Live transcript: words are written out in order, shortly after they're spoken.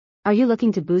Are you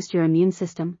looking to boost your immune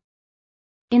system?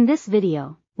 In this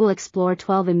video, we'll explore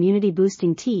 12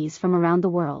 immunity-boosting teas from around the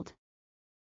world.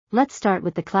 Let's start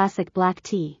with the classic black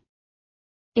tea.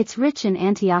 It's rich in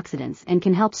antioxidants and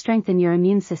can help strengthen your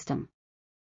immune system.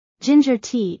 Ginger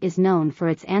tea is known for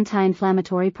its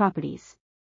anti-inflammatory properties.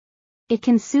 It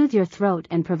can soothe your throat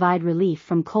and provide relief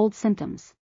from cold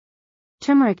symptoms.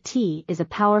 Turmeric tea is a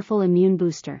powerful immune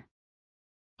booster.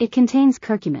 It contains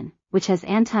curcumin, which has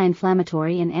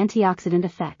anti-inflammatory and antioxidant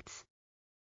effects.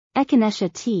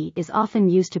 Echinacea tea is often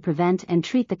used to prevent and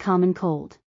treat the common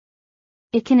cold.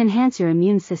 It can enhance your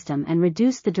immune system and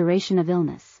reduce the duration of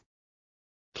illness.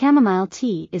 Chamomile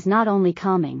tea is not only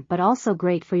calming but also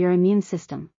great for your immune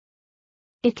system.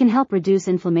 It can help reduce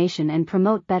inflammation and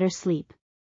promote better sleep.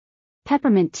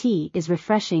 Peppermint tea is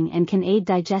refreshing and can aid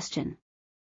digestion.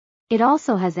 It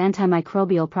also has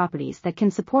antimicrobial properties that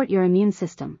can support your immune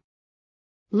system.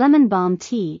 Lemon balm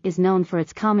tea is known for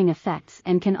its calming effects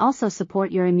and can also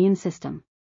support your immune system.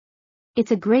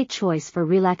 It's a great choice for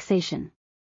relaxation.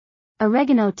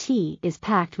 Oregano tea is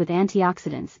packed with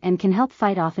antioxidants and can help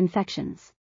fight off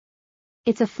infections.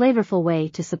 It's a flavorful way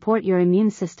to support your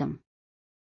immune system.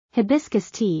 Hibiscus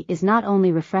tea is not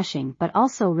only refreshing but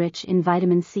also rich in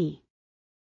vitamin C.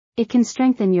 It can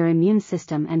strengthen your immune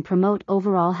system and promote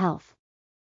overall health.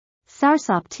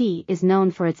 Soursop tea is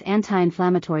known for its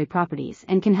anti-inflammatory properties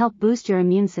and can help boost your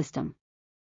immune system.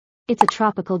 It's a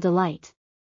tropical delight.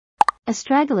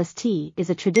 Astragalus tea is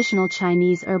a traditional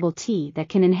Chinese herbal tea that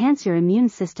can enhance your immune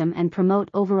system and promote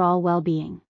overall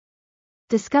well-being.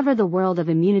 Discover the world of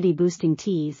immunity-boosting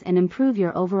teas and improve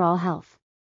your overall health.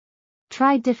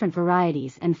 Try different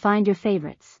varieties and find your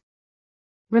favorites.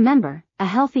 Remember, a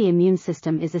healthy immune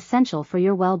system is essential for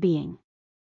your well-being.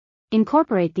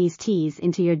 Incorporate these teas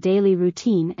into your daily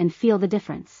routine and feel the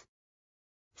difference.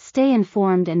 Stay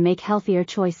informed and make healthier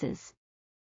choices.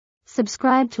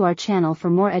 Subscribe to our channel for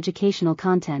more educational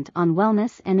content on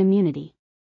wellness and immunity.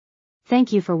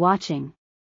 Thank you for watching.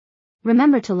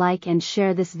 Remember to like and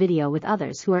share this video with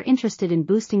others who are interested in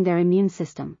boosting their immune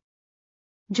system.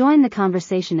 Join the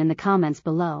conversation in the comments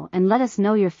below and let us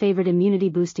know your favorite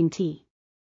immunity-boosting tea.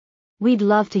 We'd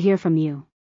love to hear from you.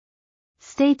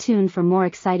 Stay tuned for more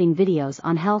exciting videos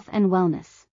on health and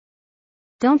wellness.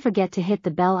 Don't forget to hit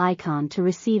the bell icon to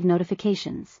receive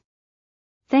notifications.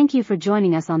 Thank you for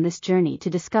joining us on this journey to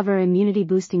discover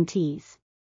immunity-boosting teas.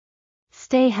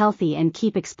 Stay healthy and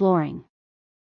keep exploring.